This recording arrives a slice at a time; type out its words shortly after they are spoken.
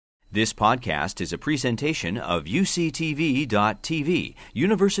This podcast is a presentation of UCTV.tv,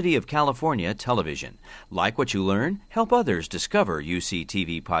 University of California Television. Like what you learn? Help others discover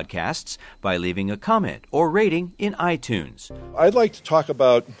UCTV podcasts by leaving a comment or rating in iTunes. I'd like to talk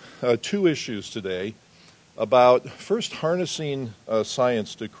about two issues today, about first harnessing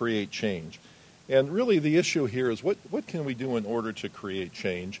science to create change. And really the issue here is what can we do in order to create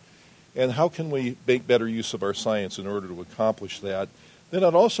change, and how can we make better use of our science in order to accomplish that? Then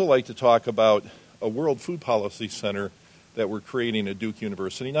I'd also like to talk about a World Food Policy Center that we're creating at Duke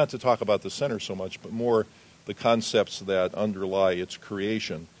University, not to talk about the center so much, but more the concepts that underlie its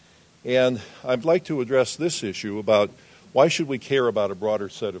creation. And I'd like to address this issue about why should we care about a broader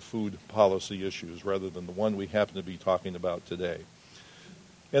set of food policy issues rather than the one we happen to be talking about today.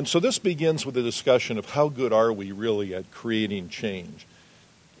 And so this begins with a discussion of how good are we really at creating change.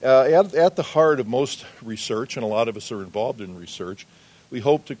 At the heart of most research, and a lot of us are involved in research, we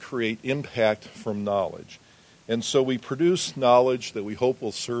hope to create impact from knowledge. And so we produce knowledge that we hope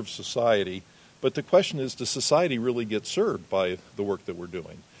will serve society, but the question is, does society really get served by the work that we're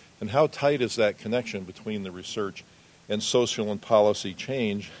doing? And how tight is that connection between the research and social and policy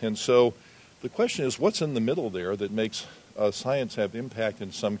change? And so the question is, what's in the middle there that makes science have impact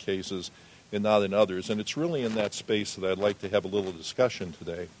in some cases and not in others? And it's really in that space that I'd like to have a little discussion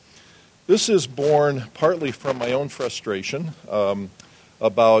today. This is born partly from my own frustration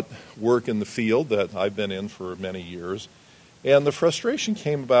about work in the field that I've been in for many years. And the frustration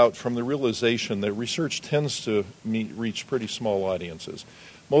came about from the realization that research tends to reach pretty small audiences.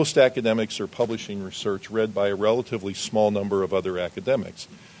 Most academics are publishing research read by a relatively small number of other academics.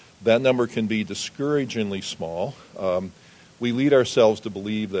 That number can be discouragingly small. We lead ourselves to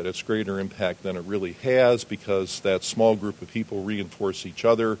believe that it's greater impact than it really has because that small group of people reinforce each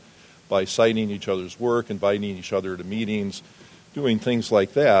other by citing each other's work, inviting each other to meetings, doing things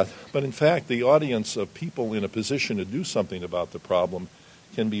like that. But in fact, the audience of people in a position to do something about the problem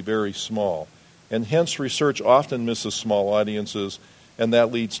can be very small. And hence, research often misses small audiences, and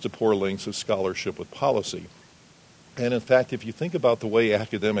that leads to poor links of scholarship with policy. And in fact, if you think about the way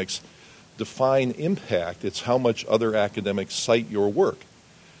academics define impact, it's how much other academics cite your work.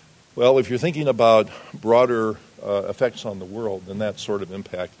 Well, if you're thinking about broader effects on the world, then that sort of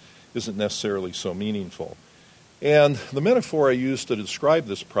impact isn't necessarily so meaningful. And the metaphor I use to describe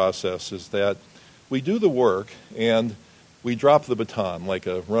this process is that we do the work and we drop the baton, like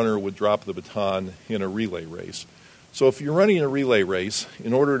a runner would drop the baton in a relay race. So if you're running a relay race,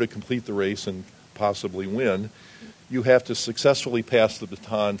 in order to complete the race and possibly win, you have to successfully pass the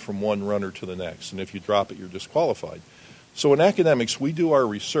baton from one runner to the next. And if you drop it, you're disqualified. So in academics, we do our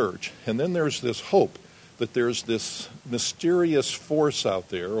research, and then there's this hope that there's this mysterious force out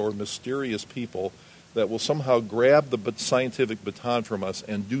there, or mysterious people, that will somehow grab the scientific baton from us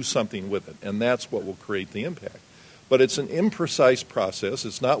and do something with it. And that's what will create the impact. But it's an imprecise process.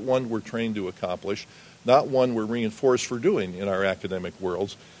 It's not one we're trained to accomplish, not one we're reinforced for doing in our academic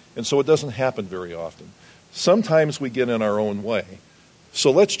worlds. And so it doesn't happen very often. Sometimes we get in our own way.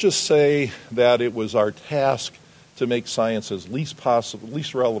 So let's just say that it was our task to make science as least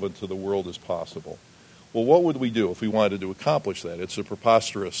relevant to the world as possible. Well, what would we do if we wanted to accomplish that? It's a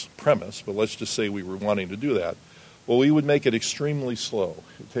preposterous premise, but let's just say we were wanting to do that. Well, we would make it extremely slow.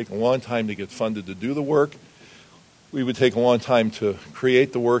 It would take a long time to get funded to do the work. We would take a long time to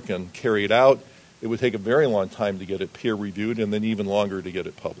create the work and carry it out. It would take a very long time to get it peer-reviewed, and then even longer to get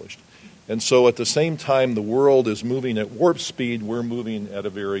it published. And so at the same time the world is moving at warp speed, we're moving at a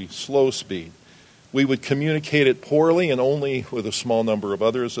very slow speed. We would communicate it poorly and only with a small number of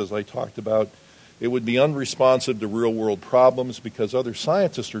others, as I talked about. It would be unresponsive to real-world problems because other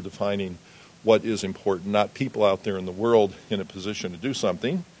scientists are defining what is important, not people out there in the world in a position to do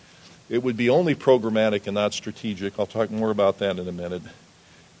something. It would be only programmatic and not strategic. I'll talk more about that in a minute.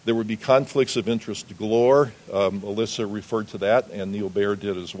 There would be conflicts of interest galore. Alyssa referred to that, and Neil Baer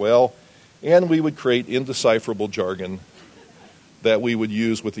did as well. And we would create indecipherable jargon that we would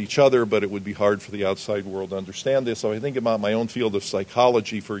use with each other, but it would be hard for the outside world to understand this. So I think about my own field of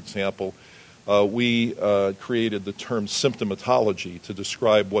psychology, for example. We created the term symptomatology to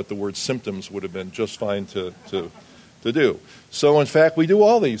describe what the word symptoms would have been just fine to do. So, in fact, we do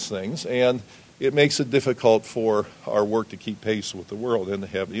all these things, and it makes it difficult for our work to keep pace with the world and to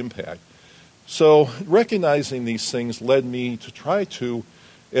have impact. So, recognizing these things led me to try to,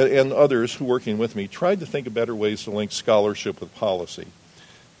 and others who are working with me, tried to think of better ways to link scholarship with policy.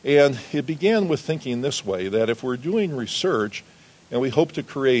 And it began with thinking this way, that if we're doing research, and we hope to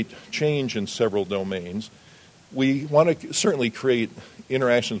create change in several domains, we want to certainly create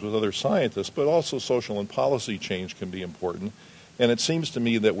interactions with other scientists, but also social and policy change can be important. And it seems to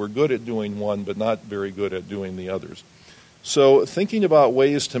me that we're good at doing one, but not very good at doing the others. So thinking about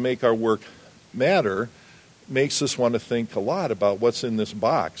ways to make our work matter makes us want to think a lot about what's in this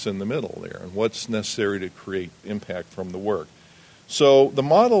box in the middle there and what's necessary to create impact from the work. So the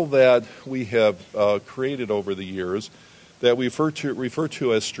model that we have created over the years that we refer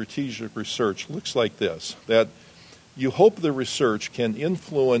to as strategic research looks like this, that you hope the research can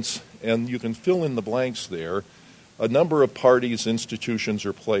influence, and you can fill in the blanks there, a number of parties, institutions,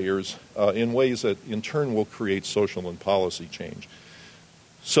 or players in ways that in turn will create social and policy change.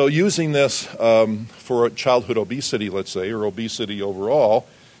 So using this for childhood obesity, let's say, or obesity overall,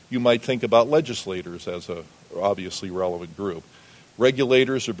 you might think about legislators as a obviously relevant group.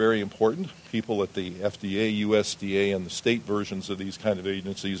 Regulators are very important. People at the FDA, USDA, and the state versions of these kind of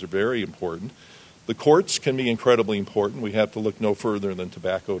agencies are very important. The courts can be incredibly important. We have to look no further than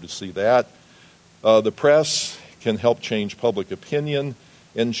tobacco to see that. The press can help change public opinion.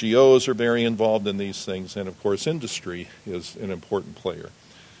 NGOs are very involved in these things. And, of course, industry is an important player.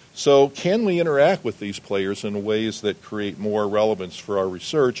 So can we interact with these players in ways that create more relevance for our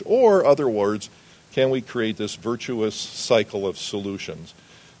research? Or, other words, can we create this virtuous cycle of solutions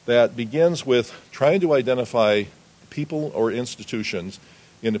that begins with trying to identify people or institutions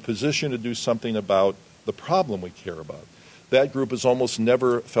in a position to do something about the problem we care about? That group is almost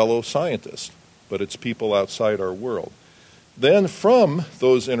never fellow scientists, but it's people outside our world. Then from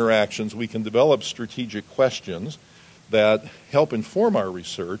those interactions, we can develop strategic questions that help inform our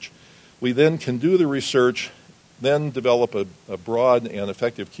research. We then can do the research, then develop a broad and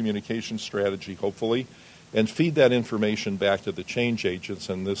effective communication strategy, hopefully, and feed that information back to the change agents,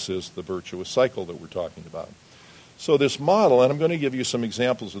 and this is the virtuous cycle that we're talking about. So this model, and I'm going to give you some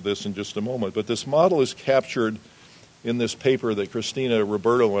examples of this in just a moment, but this model is captured in this paper that Christina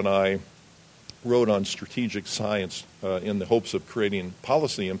Roberto and I wrote on strategic science in the hopes of creating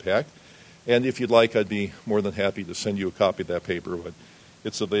policy impact. And if you'd like, I'd be more than happy to send you a copy of that paper, but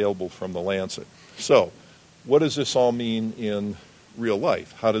it's available from the Lancet. So what does this all mean in real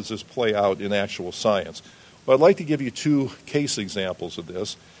life? How does this play out in actual science? Well, I'd like to give you two case examples of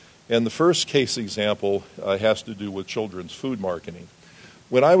this. And the first case example has to do with children's food marketing.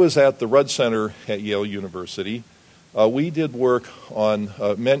 When I was at the Rudd Center at Yale University, we did work on,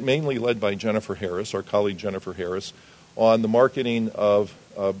 mainly led by Jennifer Harris, our colleague Jennifer Harris, on the marketing of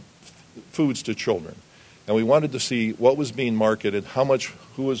foods to children. And we wanted to see what was being marketed,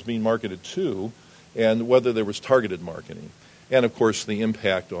 who was being marketed to, and whether there was targeted marketing. And, of course, the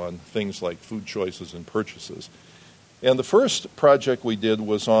impact on things like food choices and purchases. And the first project we did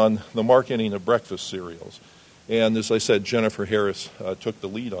was on the marketing of breakfast cereals. And as I said, Jennifer Harris took the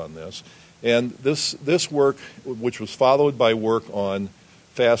lead on this. And this work, which was followed by work on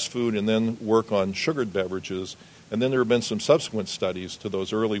fast food and then work on sugared beverages, and then there have been some subsequent studies to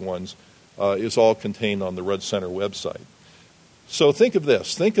those early ones, is all contained on the Rudd Center website. So think of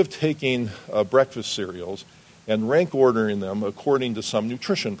this. Think of taking breakfast cereals and rank ordering them according to some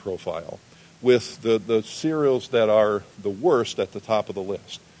nutrition profile, with the cereals that are the worst at the top of the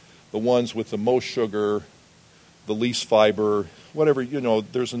list, the ones with the most sugar, the least fiber, whatever,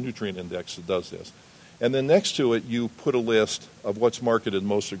 there's a nutrient index that does this. And then next to it, you put a list of what's marketed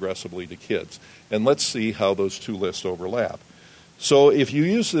most aggressively to kids. And let's see how those two lists overlap. So if you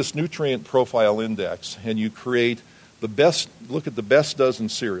use this nutrient profile index and you create look at the best dozen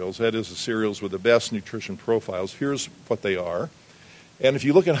cereals, that is the cereals with the best nutrition profiles, here's what they are. And if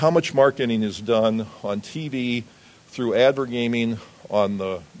you look at how much marketing is done on TV, through advergaming, on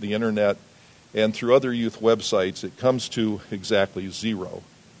the internet, and through other youth websites, it comes to exactly 0.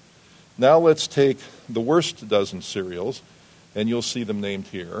 Now let's take the worst dozen cereals, and you'll see them named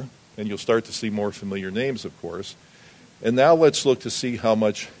here, and you'll start to see more familiar names, of course. And now let's look to see how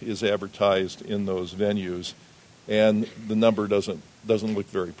much is advertised in those venues, and the number doesn't look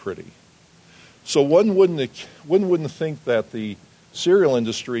very pretty. So one wouldn't think that the cereal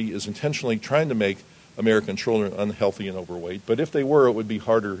industry is intentionally trying to make American children unhealthy and overweight, but if they were, it would be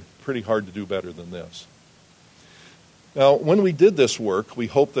pretty hard to do better than this. Now, when we did this work, we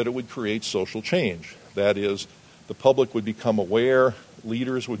hoped that it would create social change. That is, the public would become aware,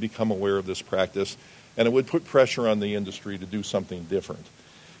 leaders would become aware of this practice, and it would put pressure on the industry to do something different.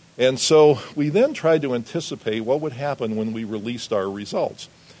 And so we then tried to anticipate what would happen when we released our results.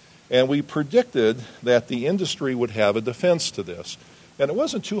 And we predicted that the industry would have a defense to this. And it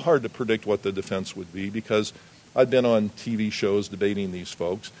wasn't too hard to predict what the defense would be because I'd been on TV shows debating these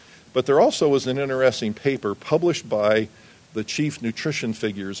folks. But there also was an interesting paper published by the chief nutrition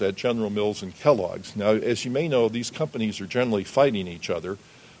figures at General Mills and Kellogg's. Now, as you may know, these companies are generally fighting each other,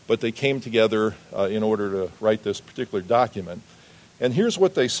 but they came together in order to write this particular document. And here's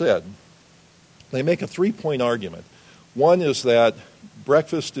what they said. They make a 3-point argument. One is that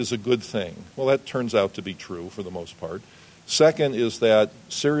breakfast is a good thing. Well, that turns out to be true for the most part. Second is that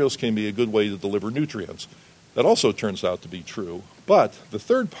cereals can be a good way to deliver nutrients. That also turns out to be true. But the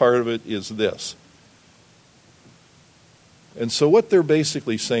third part of it is this. And so what they're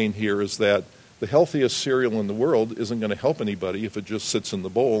basically saying here is that the healthiest cereal in the world isn't going to help anybody if it just sits in the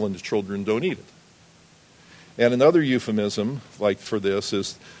bowl and the children don't eat it. And another euphemism, like for this,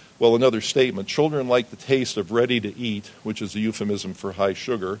 is, well, another statement. Children like the taste of ready-to-eat, which is a euphemism for high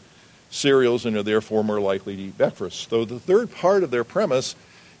sugar, cereals, and are therefore more likely to eat breakfast. So the third part of their premise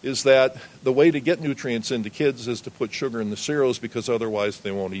is that the way to get nutrients into kids is to put sugar in the cereals because otherwise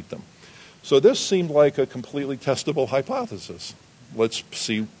they won't eat them. So this seemed like a completely testable hypothesis. Let's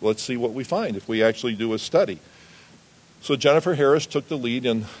see what we find if we actually do a study. So Jennifer Harris took the lead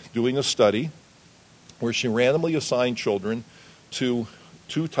in doing a study where she randomly assigned children to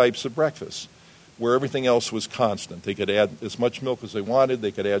 2 types of breakfasts, where everything else was constant. They could add as much milk as they wanted,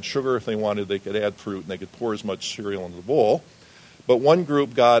 they could add sugar if they wanted, they could add fruit, and they could pour as much cereal into the bowl. But one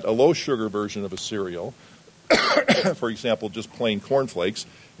group got a low-sugar version of a cereal, for example, just plain cornflakes,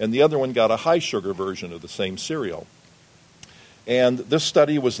 and the other one got a high-sugar version of the same cereal. And this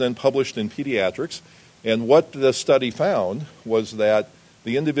study was then published in Pediatrics, and what the study found was that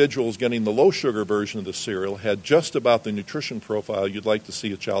the individuals getting the low-sugar version of the cereal had just about the nutrition profile you'd like to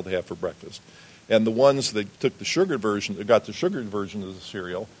see a child have for breakfast. And the ones that took the sugared version, that got the sugared version of the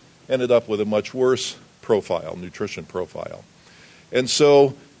cereal, ended up with a much worse profile, nutrition profile. And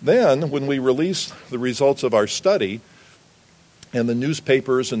so then, when we released the results of our study, and the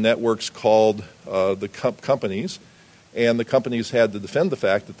newspapers and networks called the companies, and the companies had to defend the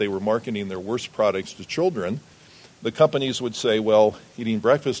fact that they were marketing their worst products to children, the companies would say, well, eating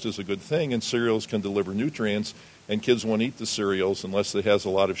breakfast is a good thing, and cereals can deliver nutrients, and kids won't eat the cereals unless it has a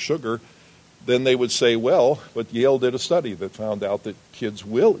lot of sugar. Then they would say, well, but Yale did a study that found out that kids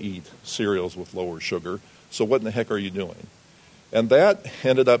will eat cereals with lower sugar, so what in the heck are you doing? And that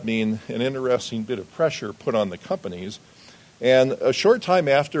ended up being an interesting bit of pressure put on the companies. And a short time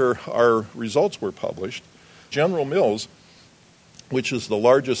after our results were published, General Mills, which is the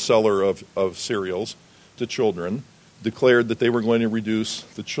largest seller of cereals to children, declared that they were going to reduce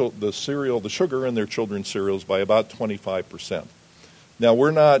the sugar in their children's cereals by about 25%. Now,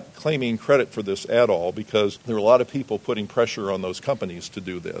 we're not claiming credit for this at all because there are a lot of people putting pressure on those companies to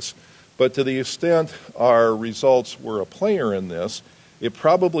do this. But to the extent our results were a player in this, it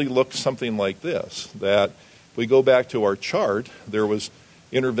probably looked something like this, that if we go back to our chart, there was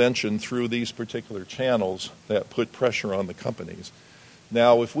intervention through these particular channels that put pressure on the companies.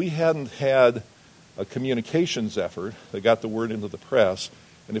 Now, if we hadn't had a communications effort that got the word into the press,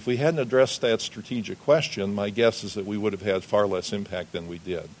 and if we hadn't addressed that strategic question, my guess is that we would have had far less impact than we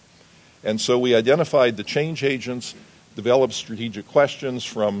did. And so we identified the change agents, developed strategic questions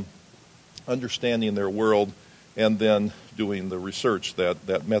from understanding their world, and then doing the research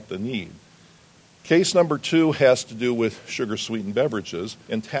that met the need. Case number 2 has to do with sugar-sweetened beverages,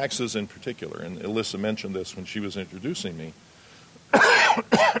 and taxes in particular. And Alyssa mentioned this when she was introducing me.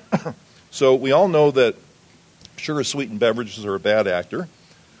 So we all know that sugar-sweetened beverages are a bad actor.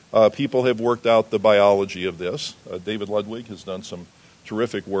 People have worked out the biology of this. David Ludwig has done some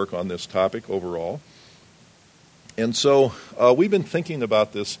terrific work on this topic overall. And so we've been thinking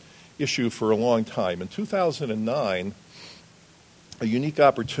about this issue for a long time. In 2009, a unique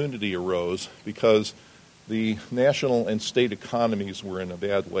opportunity arose because the national and state economies were in a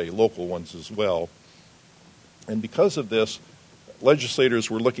bad way, local ones as well. And because of this,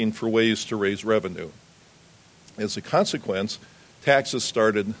 legislators were looking for ways to raise revenue. As a consequence, taxes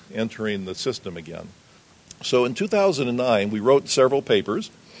started entering the system again. So in 2009, we wrote several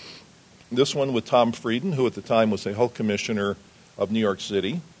papers. This one with Tom Frieden, who at the time was the health commissioner of New York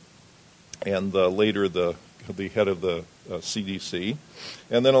City, and later the head of the CDC.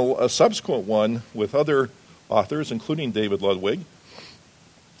 And then a subsequent one with other authors, including David Ludwig,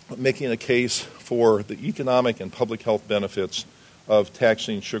 making a case for the economic and public health benefits of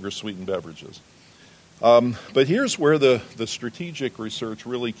taxing sugar-sweetened beverages. But here's where the strategic research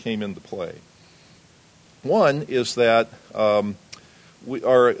really came into play. One is that the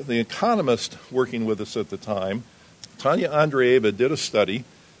economist working with us at the time, Tanya Andreeva, did a study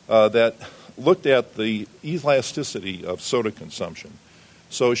that looked at the elasticity of soda consumption.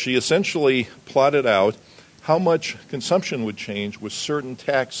 So she essentially plotted out how much consumption would change with certain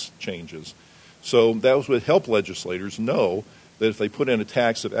tax changes. So that would help legislators know that if they put in a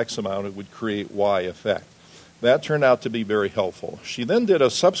tax of X amount, it would create Y effect. That turned out to be very helpful. She then did a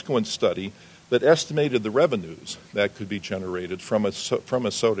subsequent study that estimated the revenues that could be generated from a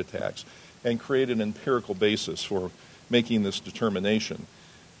soda tax and created an empirical basis for making this determination.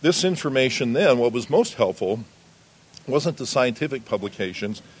 This information then, what was most helpful, wasn't the scientific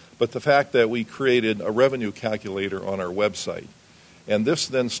publications, but the fact that we created a revenue calculator on our website. And this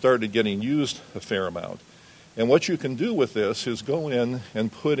then started getting used a fair amount. And what you can do with this is go in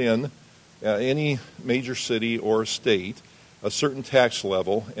and put in any major city or state a certain tax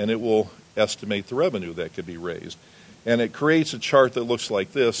level, and it will estimate the revenue that could be raised. And it creates a chart that looks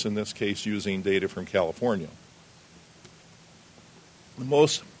like this, in this case using data from California. The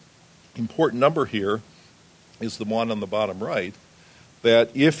most important number here is the one on the bottom right, that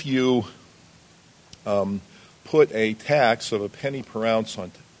if you put a tax of a penny per ounce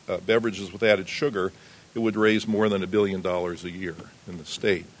on beverages with added sugar, it would raise more than $1 billion a year in the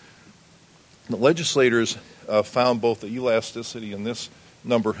state. The legislators found both the elasticity and this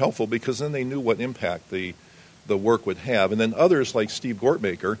number helpful because then they knew what impact the work would have. And then others, like Steve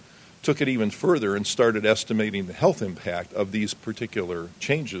Gortmaker, took it even further and started estimating the health impact of these particular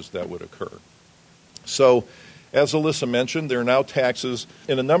changes that would occur. So, as Alyssa mentioned, there are now taxes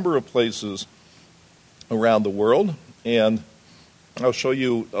in a number of places around the world, and I'll show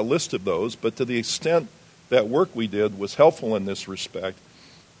you a list of those, but to the extent that work we did was helpful in this respect,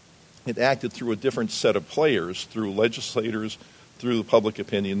 it acted through a different set of players, through legislators, through the public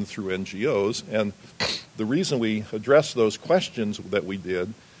opinion, through NGOs, and the reason we addressed those questions that we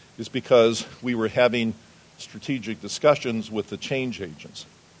did is because we were having strategic discussions with the change agents.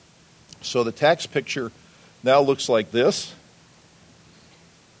 So the tax picture now looks like this.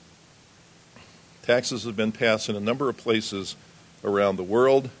 Taxes have been passed in a number of places around the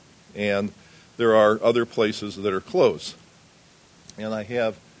world, and there are other places that are close. And I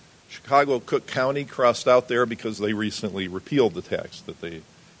have Chicago, Cook County crossed out there because they recently repealed the tax that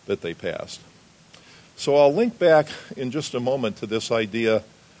they passed. So I'll link back in just a moment to this idea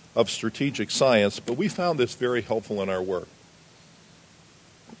of strategic science, but we found this very helpful in our work.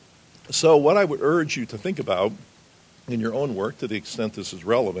 So what I would urge you to think about in your own work, to the extent this is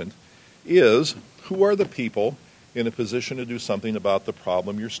relevant, is who are the people in a position to do something about the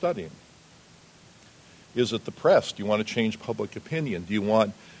problem you're studying? Is it the press? Do you want to change public opinion? Do you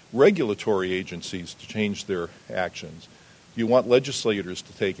want regulatory agencies to change their actions? Do you want legislators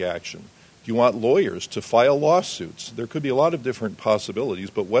to take action? Do you want lawyers to file lawsuits? There could be a lot of different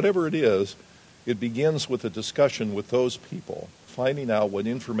possibilities, but whatever it is, it begins with a discussion with those people, finding out what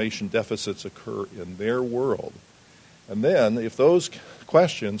information deficits occur in their world. And then, if those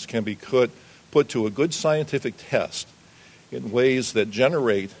questions can be put to a good scientific test in ways that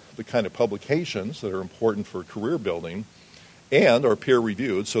generate the kind of publications that are important for career building and are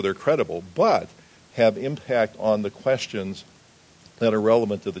peer-reviewed, so they're credible, but have impact on the questions that are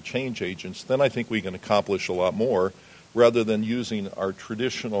relevant to the change agents, then I think we can accomplish a lot more rather than using our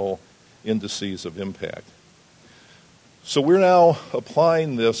traditional indices of impact. So we're now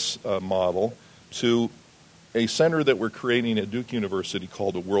applying this model to a center that we're creating at Duke University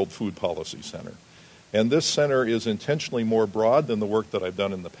called the World Food Policy Center. And this center is intentionally more broad than the work that I've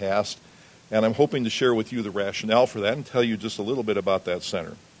done in the past, and I'm hoping to share with you the rationale for that and tell you just a little bit about that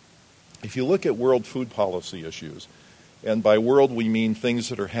center. If you look at world food policy issues, and by world we mean things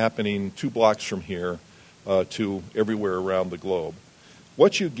that are happening 2 blocks from here to everywhere around the globe,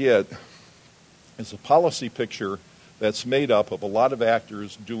 what you get is a policy picture that's made up of a lot of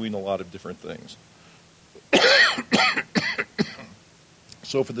actors doing a lot of different things.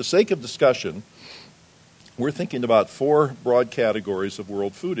 So for the sake of discussion, we're thinking about 4 broad categories of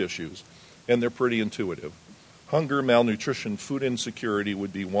world food issues, and they're pretty intuitive. Hunger, malnutrition, food insecurity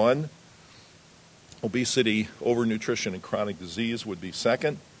would be 1. Obesity, overnutrition, and chronic disease would be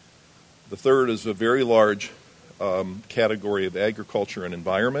 2nd. The 3rd is a very large category of agriculture and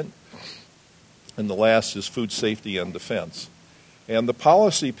environment. And the last is food safety and defense. And the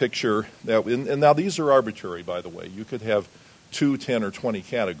policy picture, and now these are arbitrary, by the way. You could have 2, 10, or 20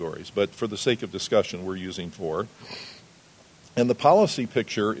 categories, but for the sake of discussion, we're using 4. And the policy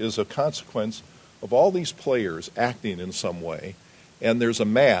picture is a consequence of all these players acting in some way. And there's a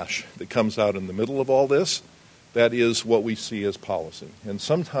mash that comes out in the middle of all this. That is what we see as policy. And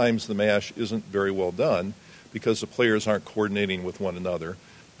sometimes the mash isn't very well done because the players aren't coordinating with one another.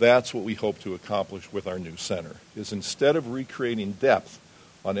 That's what we hope to accomplish with our new center, is instead of recreating depth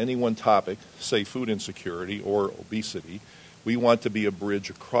on any one topic, say food insecurity or obesity, we want to be a bridge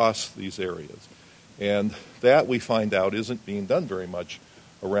across these areas. And that, we find out, isn't being done very much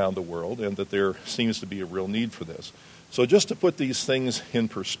around the world, and that there seems to be a real need for this. So just to put these things in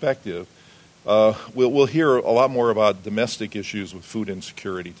perspective, We'll hear a lot more about domestic issues with food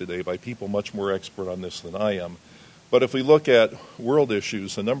insecurity today by people much more expert on this than I am. But if we look at world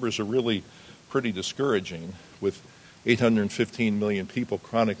issues, the numbers are really pretty discouraging, with 815 million people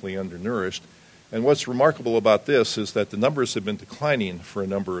chronically undernourished. And what's remarkable about this is that the numbers have been declining for a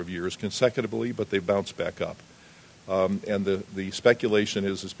number of years consecutively, but they've bounced back up. And the speculation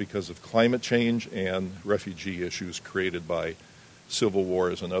is because of climate change and refugee issues created by civil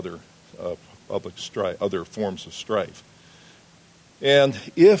wars and other other forms of strife. And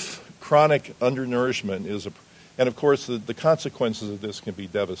if chronic undernourishment and of course the consequences of this can be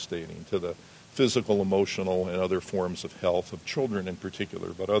devastating to the physical, emotional, and other forms of health of children in particular,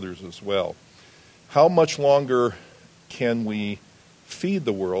 but others as well. How much longer can we feed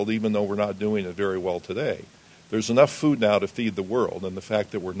the world, even though we're not doing it very well today? There's enough food now to feed the world, and the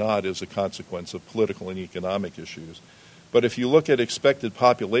fact that we're not is a consequence of political and economic issues. But if you look at expected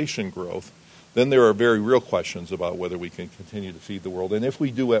population growth, then there are very real questions about whether we can continue to feed the world, and if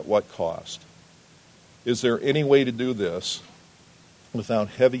we do, at what cost. Is there any way to do this without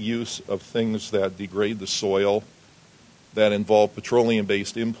heavy use of things that degrade the soil, that involve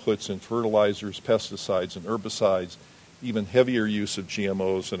petroleum-based inputs in fertilizers, pesticides, and herbicides, even heavier use of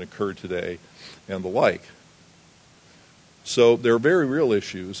GMOs than occur today, and the like? So there are very real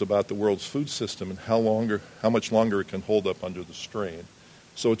issues about the world's food system and how much longer it can hold up under the strain.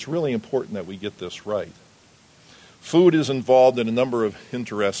 So it's really important that we get this right. Food is involved in a number of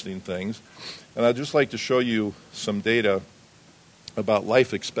interesting things, and I'd just like to show you some data about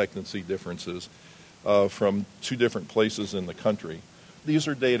life expectancy differences from two different places in the country. These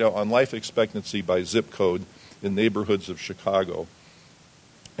are data on life expectancy by zip code in neighborhoods of Chicago.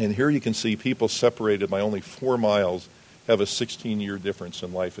 And here you can see people separated by only 4 miles have a 16-year difference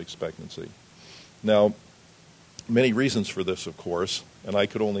in life expectancy. Now, many reasons for this, of course, and I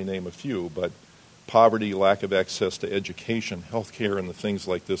could only name a few, but poverty, lack of access to education, health care, and the things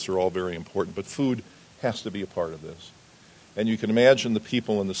like this are all very important. But food has to be a part of this. And you can imagine the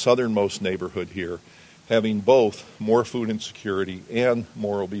people in the southernmost neighborhood here having both more food insecurity and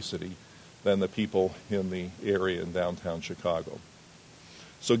more obesity than the people in the area in downtown Chicago.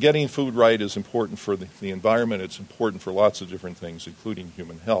 So getting food right is important for the environment. It's important for lots of different things, including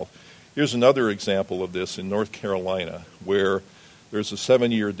human health. Here's another example of this in North Carolina, where there's a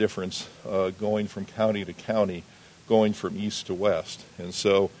 7-year difference going from county to county, going from east to west. And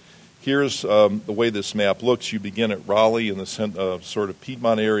so here's the way this map looks. You begin at Raleigh in the sort of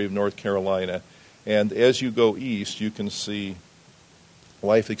Piedmont area of North Carolina, and as you go east, you can see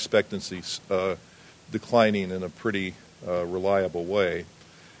life expectancy declining in a pretty reliable way.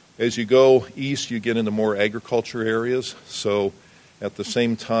 As you go east, you get into more agriculture areas. So at the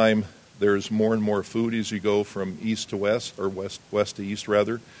same time, there's more and more food as you go from east to west, or west to east,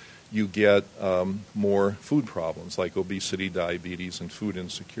 rather. You get more food problems like obesity, diabetes, and food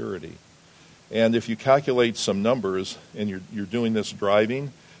insecurity. And if you calculate some numbers, and you're doing this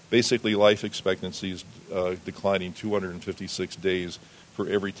driving, basically life expectancy is declining 256 days for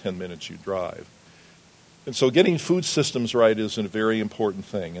every 10 minutes you drive. And so getting food systems right is a very important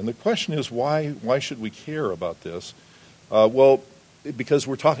thing. And the question is, why should we care about this? Well, because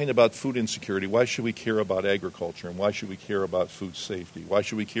we're talking about food insecurity. Why should we care about agriculture? And why should we care about food safety? Why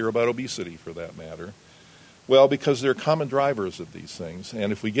should we care about obesity, for that matter? Well, because they're common drivers of these things.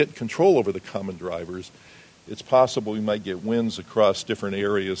 And if we get control over the common drivers, it's possible we might get wins across different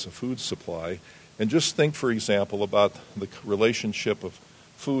areas of food supply. And just think, for example, about the relationship of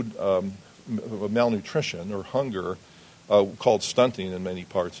food malnutrition or hunger, called stunting in many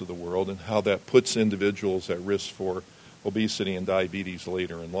parts of the world, and how that puts individuals at risk for obesity and diabetes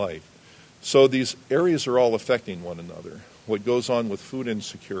later in life. So these areas are all affecting one another. What goes on with food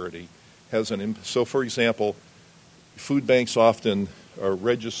insecurity has an impact. So, for example, food banks often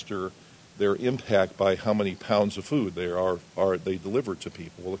register their impact by how many pounds of food they deliver to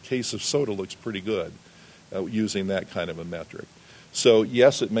people. Well, a case of soda looks pretty good using that kind of a metric. So,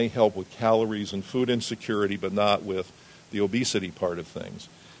 yes, it may help with calories and food insecurity, but not with the obesity part of things.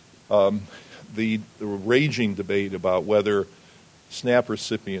 The raging debate about whether SNAP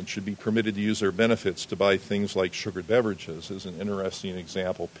recipients should be permitted to use their benefits to buy things like sugared beverages is an interesting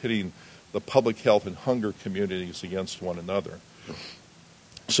example, pitting the public health and hunger communities against one another.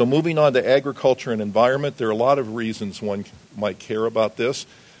 So moving on to agriculture and environment, there are a lot of reasons one might care about this.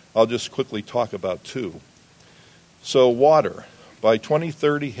 I'll just quickly talk about two. So water. By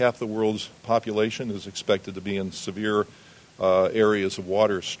 2030, half the world's population is expected to be in severe areas of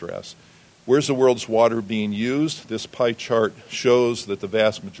water stress. Where's the world's water being used? This pie chart shows that the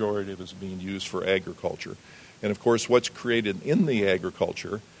vast majority of it is being used for agriculture. And of course, what's created in the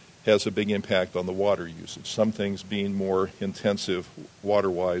agriculture has a big impact on the water usage, some things being more intensive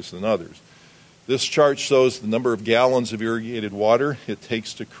water-wise than others. This chart shows the number of gallons of irrigated water it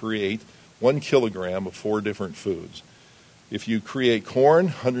takes to create 1 kilogram of 4 different foods. If you create corn,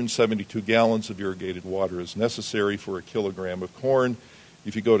 172 gallons of irrigated water is necessary for a kilogram of corn.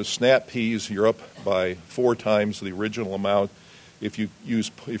 If you go to snap peas, you're up by 4 times the original amount. If you're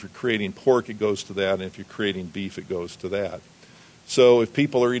creating pork, it goes to that, and if you're creating beef, it goes to that. So if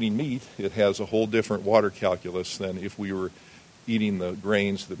people are eating meat, it has a whole different water calculus than if we were eating the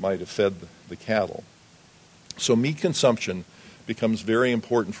grains that might have fed the cattle. So meat consumption becomes very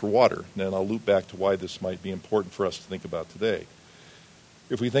important for water, and I'll loop back to why this might be important for us to think about today.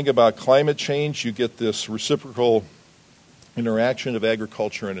 If we think about climate change, you get this reciprocal interaction of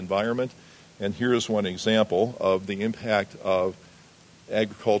agriculture and environment, and here's one example of the impact of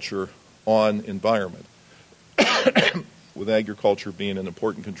agriculture on environment, with agriculture being an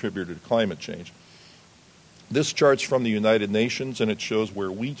important contributor to climate change. This chart's from the United Nations, and it shows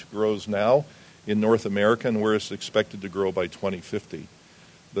where wheat grows now in North America and where it's expected to grow by 2050.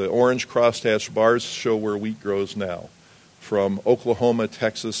 The orange crosshatched bars show where wheat grows now, from Oklahoma,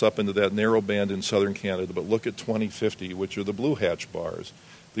 Texas, up into that narrow band in southern Canada. But look at 2050, which are the blue hatch bars.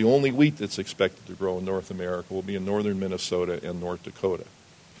 The only wheat that's expected to grow in North America will be in northern Minnesota and North Dakota.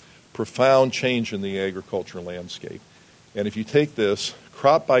 Profound change in the agricultural landscape. And if you take this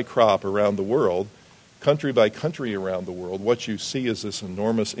crop by crop around the world, country by country around the world, what you see is this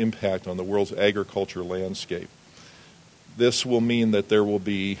enormous impact on the world's agriculture landscape. This will mean that there will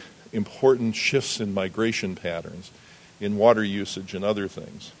be important shifts in migration patterns, in water usage and other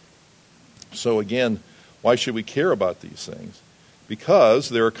things. So again, why should we care about these things? Because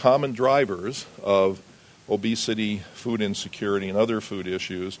there are common drivers of obesity, food insecurity, and other food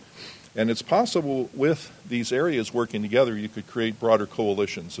issues. And it's possible with these areas working together, you could create broader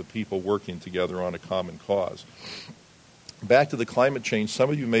coalitions of people working together on a common cause. Back to the climate change, some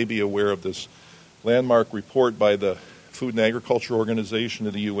of you may be aware of this landmark report by the Food and Agriculture Organization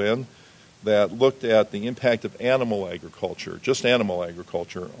of the UN that looked at the impact of animal agriculture, just animal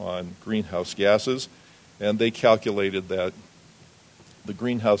agriculture, on greenhouse gases. And they calculated that the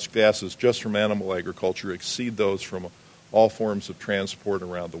greenhouse gases just from animal agriculture exceed those from all forms of transport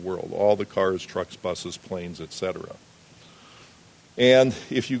around the world, all the cars, trucks, buses, planes, etc. And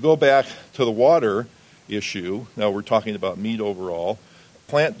if you go back to the water issue, now we're talking about meat overall,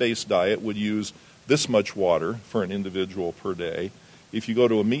 plant-based diet would use this much water for an individual per day. If you go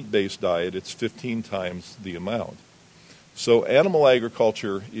to a meat-based diet, it's 15 times the amount. So animal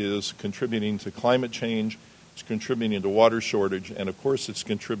agriculture is contributing to climate change, it's contributing to water shortage, and of course it's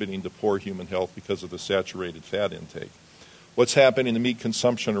contributing to poor human health because of the saturated fat intake. What's happening to meat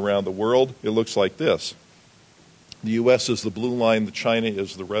consumption around the world? It looks like this. The U.S. is the blue line, the China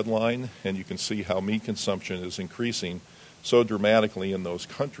is the red line, and you can see how meat consumption is increasing so dramatically in those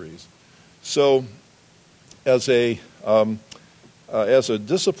countries. So as a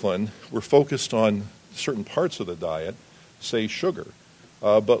discipline, we're focused on certain parts of the diet, say sugar.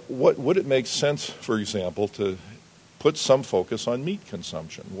 But would it make sense, for example, to put some focus on meat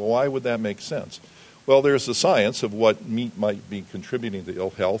consumption? Well, why would that make sense? Well, there's the science of what meat might be contributing to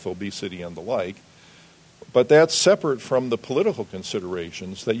ill health, obesity, and the like. But that's separate from the political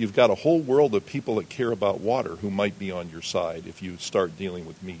considerations that you've got a whole world of people that care about water who might be on your side if you start dealing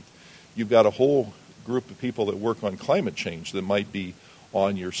with meat. You've got a whole group of people that work on climate change that might be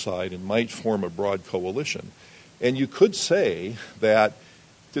on your side and might form a broad coalition. And you could say that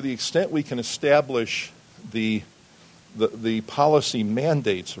to the extent we can establish the policy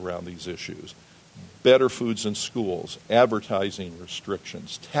mandates around these issues, better foods in schools, advertising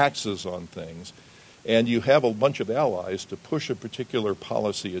restrictions, taxes on things, and you have a bunch of allies to push a particular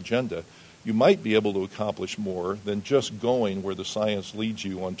policy agenda, you might be able to accomplish more than just going where the science leads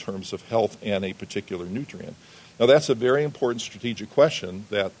you on terms of health and a particular nutrient. Now, that's a very important strategic question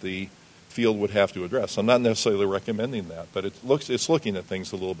that the field would have to address. I'm not necessarily recommending that, but it's looking at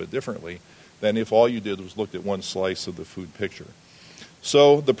things a little bit differently than if all you did was look at one slice of the food picture.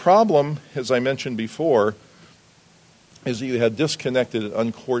 So the problem, as I mentioned before, is that you had disconnected and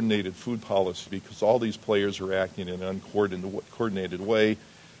uncoordinated food policy because all these players are acting in an uncoordinated way,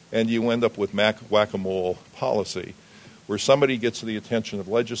 and you end up with whack-a-mole policy, where somebody gets the attention of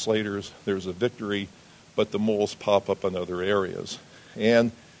legislators, there's a victory, but the moles pop up in other areas.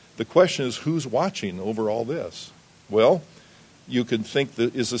 And the question is, who's watching over all this? Well, you could think,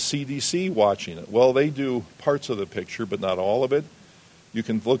 that is the CDC watching it? Well, they do parts of the picture, but not all of it. You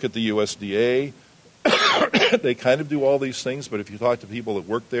can look at the USDA. They kind of do all these things, but if you talk to people that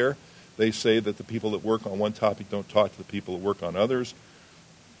work there, they say that the people that work on one topic don't talk to the people that work on others.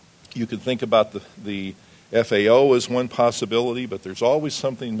 You could think about the FAO as one possibility, but there's always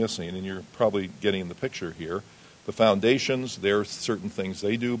something missing, and you're probably getting the picture here. The foundations, there are certain things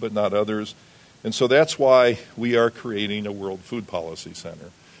they do, but not others. And so that's why we are creating a World Food Policy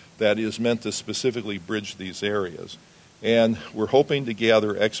Center that is meant to specifically bridge these areas. And we're hoping to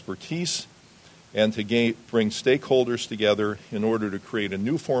gather expertise and to bring stakeholders together in order to create a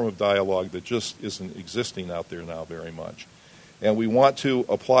new form of dialogue that just isn't existing out there now very much. And we want to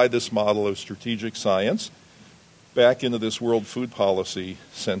apply this model of strategic science back into this World Food Policy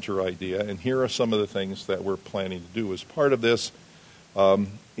Center idea. And here are some of the things that we're planning to do as part of this,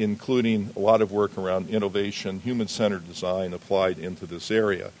 including a lot of work around innovation, human-centered design applied into this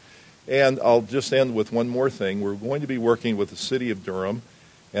area. And I'll just end with one more thing. We're going to be working with the city of Durham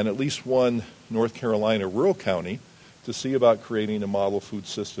and at least one North Carolina rural county to see about creating a model food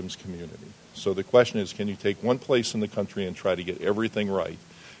systems community. So the question is, can you take one place in the country and try to get everything right,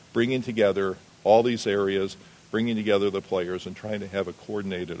 bringing together all these areas, bringing together the players, and trying to have a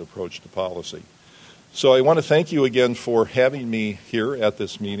coordinated approach to policy. So I want to thank you again for having me here at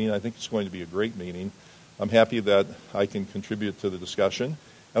this meeting. I think it's going to be a great meeting. I'm happy that I can contribute to the discussion,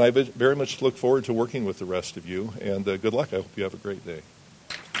 and I very much look forward to working with the rest of you, and good luck. I hope you have a great day.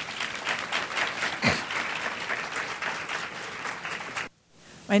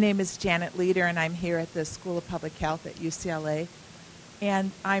 My name is Janet Leader, and I'm here at the School of Public Health at UCLA.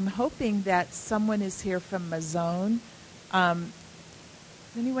 And I'm hoping that someone is here from Mazone.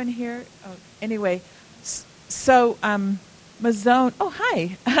 Is anyone here? Oh, anyway, so Mazone, oh,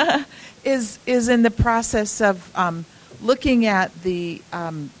 hi, is in the process of looking at the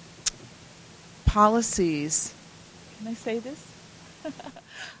policies, can I say this?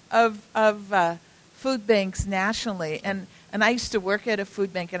 of food banks nationally. And I used to work at a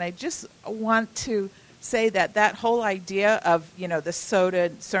food bank, and I just want to say that whole idea of, the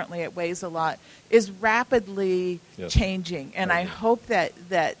soda, certainly it weighs a lot, is rapidly changing. And I hope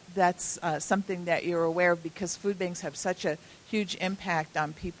that's something that you're aware of, because food banks have such a huge impact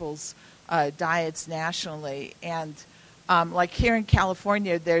on people's diets nationally. And like here in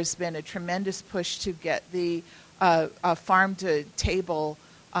California, there's been a tremendous push to get the farm-to-table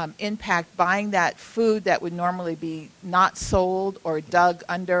impact, buying that food that would normally be not sold or dug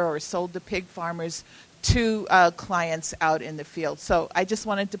under or sold to pig farmers to clients out in the field. So I just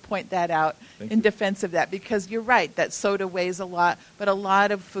wanted to point that out in defense of that, because you're right, that soda weighs a lot, but a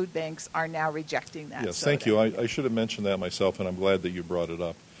lot of food banks are now rejecting that Yes, soda. Thank you. I should have mentioned that myself, and I'm glad that you brought it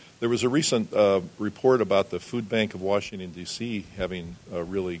up. There was a recent report about the Food Bank of Washington, D.C. having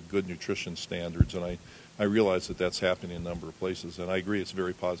really good nutrition standards, and I realize that that's happening in a number of places, and I agree it's a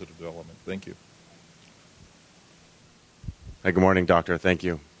very positive development. Thank you. Hi, good morning, Doctor. Thank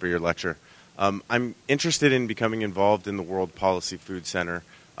you for your lecture. I'm interested in becoming involved in the World Policy Food Center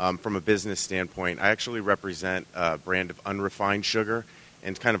from a business standpoint. I actually represent a brand of unrefined sugar,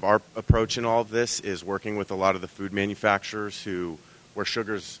 and kind of our approach in all of this is working with a lot of the food manufacturers where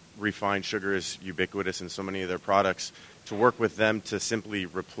refined sugar is ubiquitous in so many of their products, to work with them to simply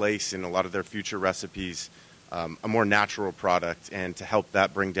replace in a lot of their future recipes a more natural product, and to help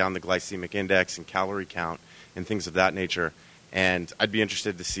that bring down the glycemic index and calorie count and things of that nature. And I'd be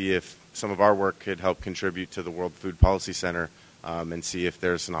interested to see if some of our work could help contribute to the World Food Policy Center, and see if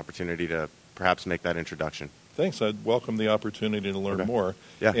there's an opportunity to perhaps make that introduction. Thanks. I'd welcome the opportunity to learn more.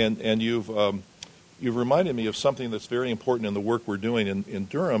 Yeah. And you've reminded me of something that's very important in the work we're doing. In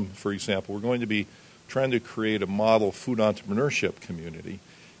Durham, for example, we're going to be trying to create a model food entrepreneurship community.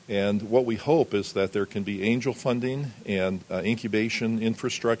 And what we hope is that there can be angel funding and incubation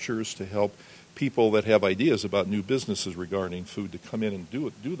infrastructures to help people that have ideas about new businesses regarding food to come in and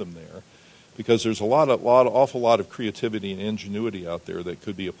do them there. Because there's awful lot of creativity and ingenuity out there that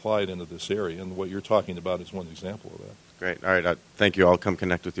could be applied into this area. And what you're talking about is one example of that. Great. All right. Thank you. I'll come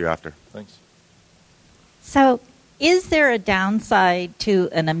connect with you after. Thanks. So is there a downside to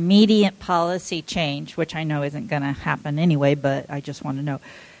an immediate policy change, which I know isn't going to happen anyway, but I just want to know,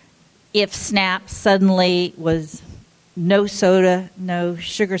 if SNAP suddenly was no soda, no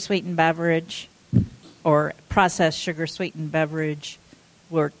sugar-sweetened beverage, or processed sugar-sweetened beverage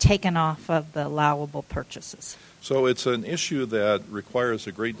were taken off of the allowable purchases? So it's an issue that requires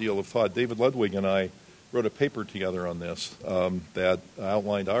a great deal of thought. David Ludwig and I wrote a paper together on this that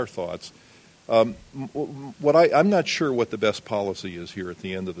outlined our thoughts. I'm not sure what the best policy is here at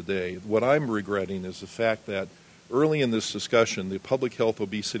the end of the day. What I'm regretting is the fact that early in this discussion, the public health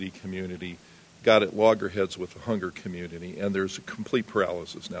obesity community got at loggerheads with the hunger community, and there's a complete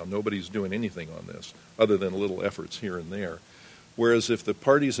paralysis now. Nobody's doing anything on this other than little efforts here and there. Whereas if the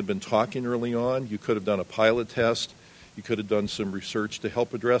parties had been talking early on, you could have done a pilot test. You could have done some research to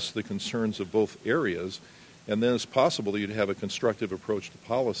help address the concerns of both areas, and then it's possible that you'd have a constructive approach to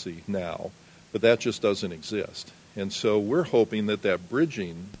policy now, but that just doesn't exist. And so we're hoping that that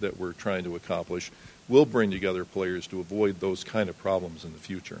bridging that we're trying to accomplish will bring together players to avoid those kind of problems in the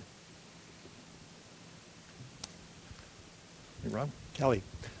future. Hey, Rob? Kelly,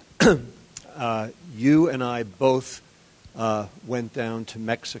 you and I both went down to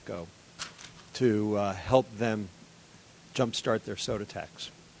Mexico to help them jumpstart their soda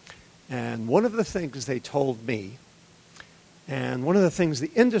tax. And one of the things they told me, and one of the things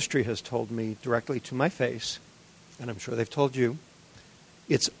the industry has told me directly to my face, and I'm sure they've told you,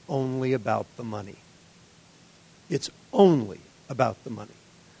 it's only about the money. It's only about the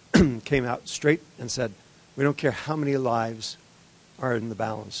money. Came out straight and said, we don't care how many lives are in the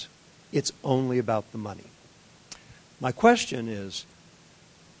balance. It's only about the money. My question is,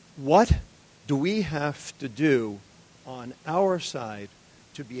 what do we have to do on our side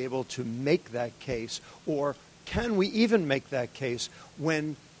to be able to make that case, or can we even make that case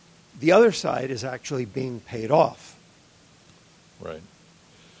when the other side is actually being paid off? Right.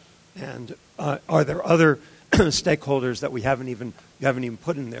 And are there other stakeholders that you haven't even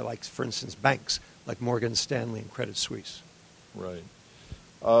put in there, like, for instance, banks, like Morgan Stanley and Credit Suisse? Right.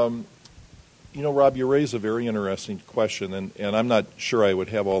 Rob, you raise a very interesting question, and I'm not sure I would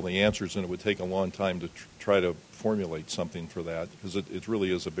have all the answers, and it would take a long time to try to formulate something for that, because it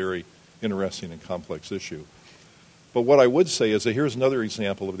really is a very interesting and complex issue. But what I would say is that here's another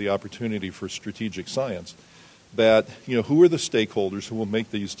example of the opportunity for strategic science, that, who are the stakeholders who will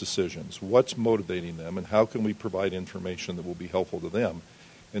make these decisions? What's motivating them, and how can we provide information that will be helpful to them?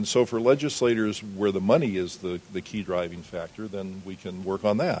 And so for legislators where the money is the key driving factor, then we can work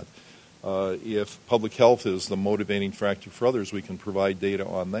on that. If public health is the motivating factor for others, we can provide data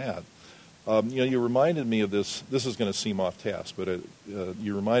on that. You reminded me of this. This is going to seem off task, but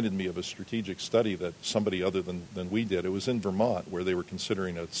you reminded me of a strategic study that somebody other than we did. It was in Vermont, where they were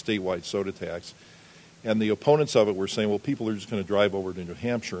considering a statewide soda tax. And the opponents of it were saying, well, people are just going to drive over to New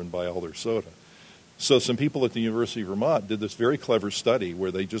Hampshire and buy all their soda. So some people at the University of Vermont did this very clever study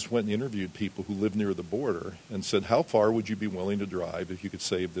where they just went and interviewed people who lived near the border and said, how far would you be willing to drive if you could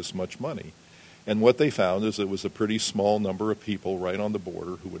save this much money? And what they found is it was a pretty small number of people right on the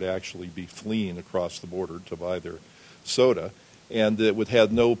border who would actually be fleeing across the border to buy their soda, and it would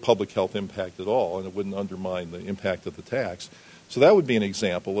have no public health impact at all, and it wouldn't undermine the impact of the tax. So that would be an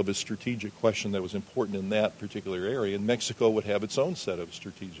example of a strategic question that was important in that particular area, and Mexico would have its own set of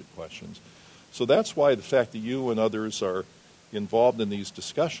strategic questions. So that's why the fact that you and others are involved in these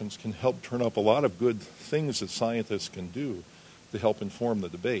discussions can help turn up a lot of good things that scientists can do to help inform the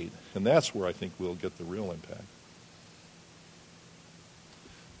debate. And that's where I think we'll get the real impact.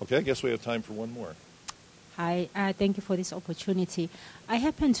 Okay, I guess we have time for one more. Hi, thank you for this opportunity. I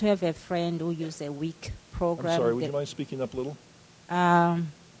happen to have a friend who uses a WIC program. I'm sorry, would you mind speaking up a little? Okay.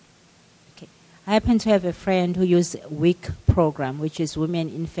 I happen to have a friend who uses WIC program, which is Women,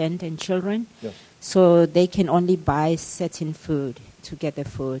 Infant, and Children. Yes. So they can only buy certain food to get the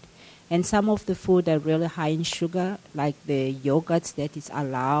food. And some of the food are really high in sugar, like the yogurts that is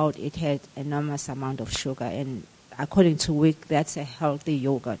allowed. It has enormous amount of sugar. And according to WIC, that's a healthy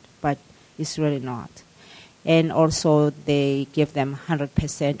yogurt, but it's really not. And also they give them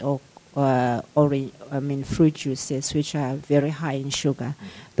 100% of fruit juices, which are very high in sugar. Mm-hmm.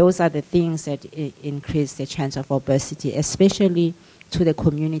 Those are the things that increase the chance of obesity, especially to the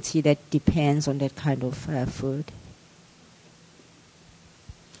community that depends on that kind of food.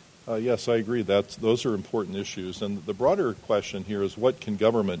 Yes, I agree. Those are important issues. And the broader question here is, what can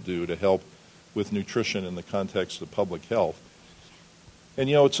government do to help with nutrition in the context of public health? And,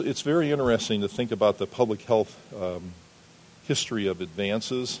 it's very interesting to think about the public health history of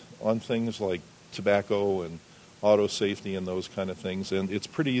advances on things like tobacco and auto safety and those kind of things. And it's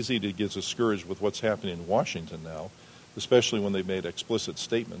pretty easy to get discouraged with what's happening in Washington now, especially when they've made explicit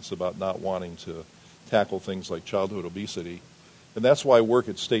statements about not wanting to tackle things like childhood obesity. And that's why work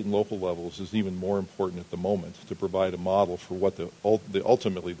at state and local levels is even more important at the moment, to provide a model for what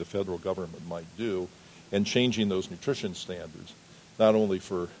ultimately the federal government might do, and changing those nutrition standards, not only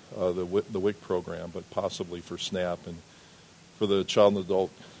for the WIC program, but possibly for SNAP and for the child and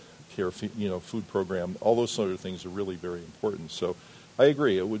adult care food program. All those sort of things are really very important. So I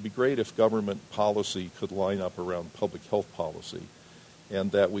agree. It would be great if government policy could line up around public health policy, and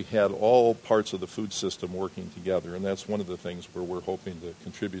that we had all parts of the food system working together. And that's one of the things where we're hoping to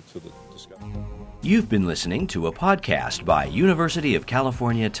contribute to the discussion. You've been listening to a podcast by University of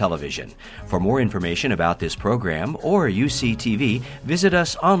California Television. For more information about this program or UCTV, visit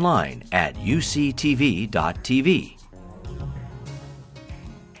us online at uctv.tv.